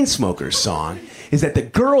Chainsmokers song is that the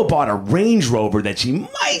girl bought a Range Rover that she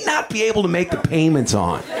might not be able to make the payments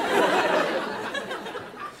on.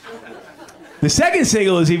 The second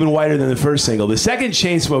single is even whiter than the first single. The second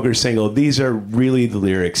Chainsmokers single, these are really the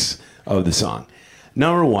lyrics of the song.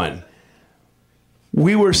 Number one,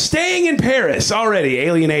 we were staying in Paris already,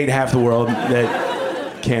 alienate half the world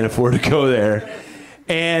that can't afford to go there.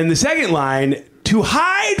 And the second line, to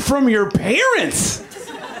hide from your parents.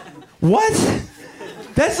 What?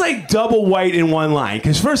 That's like double white in one line.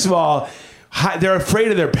 Because first of all, they're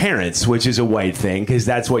afraid of their parents, which is a white thing because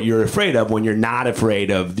that's what you're afraid of when you're not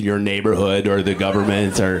afraid of your neighborhood or the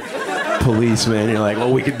government or policemen. You're like,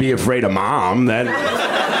 well, we could be afraid of mom.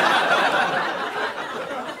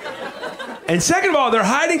 And second of all, they're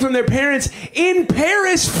hiding from their parents in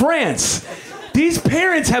Paris, France. These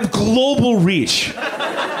parents have global reach.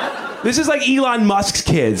 This is like Elon Musk's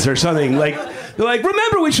kids or something. Like, they're like,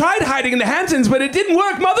 remember, we tried hiding in the Hamptons, but it didn't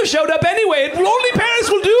work. Mother showed up anyway. Only Paris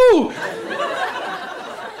will do.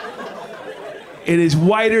 It is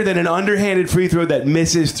whiter than an underhanded free throw that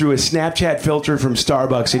misses through a Snapchat filter from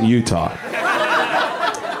Starbucks in Utah.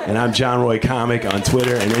 And I'm John Roy Comic on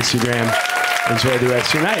Twitter and Instagram. Enjoy the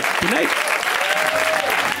rest of your night. Good night.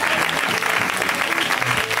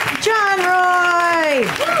 John Roy!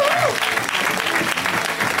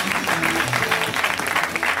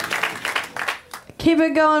 Keep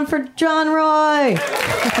it going for John Roy.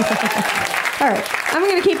 All right, I'm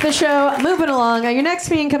going to keep the show moving along. Your next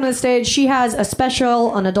comedian coming to the stage, she has a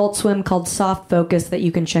special on Adult Swim called Soft Focus that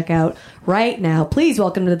you can check out right now. Please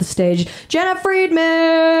welcome to the stage, Jenna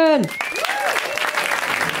Friedman.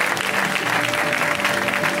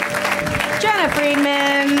 Jenna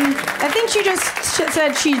Friedman. I think she just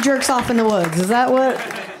said she jerks off in the woods. Is that what?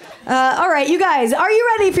 All right, you guys, are you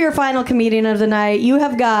ready for your final comedian of the night? You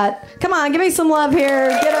have got, come on, give me some love here.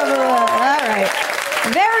 Get over the, all right.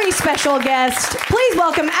 Very special guest. Please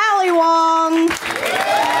welcome Ali Wong.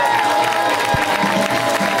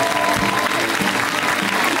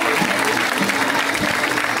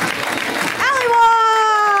 Ali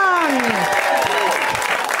Wong!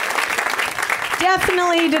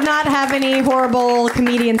 Definitely did not have any horrible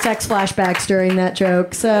comedian sex flashbacks during that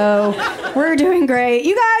joke, so we're doing great.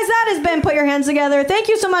 You guys, that has been Put Your Hands Together. Thank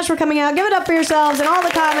you so much for coming out. Give it up for yourselves and all the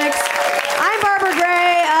comics. I'm Barbara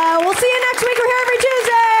Gray. We'll see you next week. We're here every Tuesday.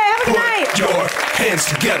 Have a good night. Put your hands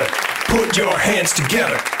together. Put your hands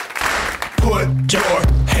together. Put your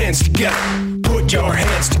hands together. Put your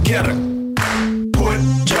hands together.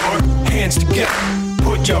 Put your hands together.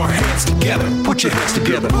 Put your hands together. Put your hands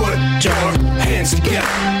together. Put your hands together.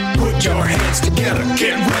 Put your hands together.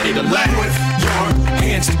 Get ready to laugh. Put your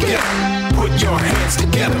hands together. Put your hands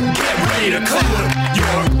together. Get ready to clap. Put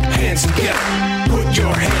your hands together. Put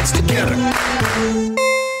your hands together. Put your hands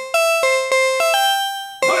together.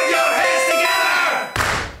 Put your hands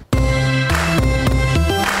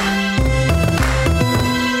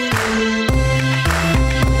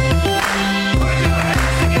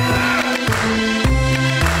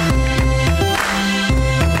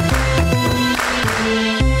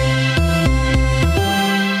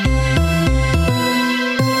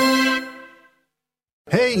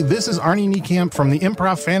Hey, this is Arnie Niekamp from the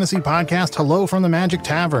Improv Fantasy Podcast Hello from the Magic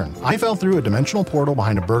Tavern. I fell through a dimensional portal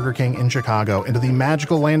behind a Burger King in Chicago into the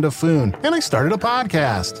magical land of Foon, and I started a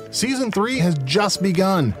podcast. Season 3 has just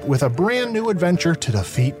begun with a brand new adventure to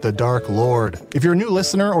defeat the Dark Lord. If you're a new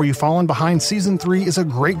listener or you've fallen behind, Season 3 is a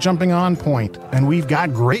great jumping on point, and we've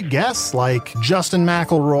got great guests like Justin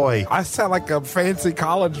McElroy. I sound like a fancy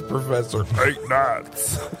college professor. 8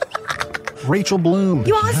 nuts. Rachel Bloom.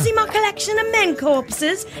 You want to see my collection of men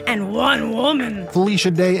corpses and one woman? Felicia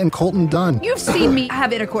Day and Colton Dunn. You've seen me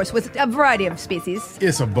have intercourse with a variety of species.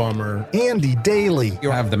 It's a bummer. Andy Daly. You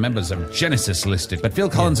have the members of Genesis listed, but Phil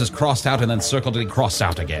Collins is crossed out and then circled and crossed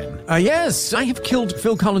out again. Yes, I have killed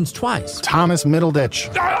Phil Collins twice. Thomas Middleditch.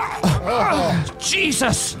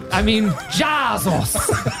 Jesus! I mean, Jesus!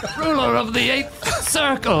 Ruler of the Eighth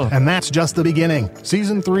Circle! And that's just the beginning.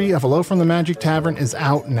 Season 3 of Hello from the Magic Tavern is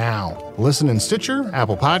out now. Listen in Stitcher,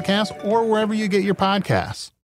 Apple Podcasts, or wherever you get your podcasts.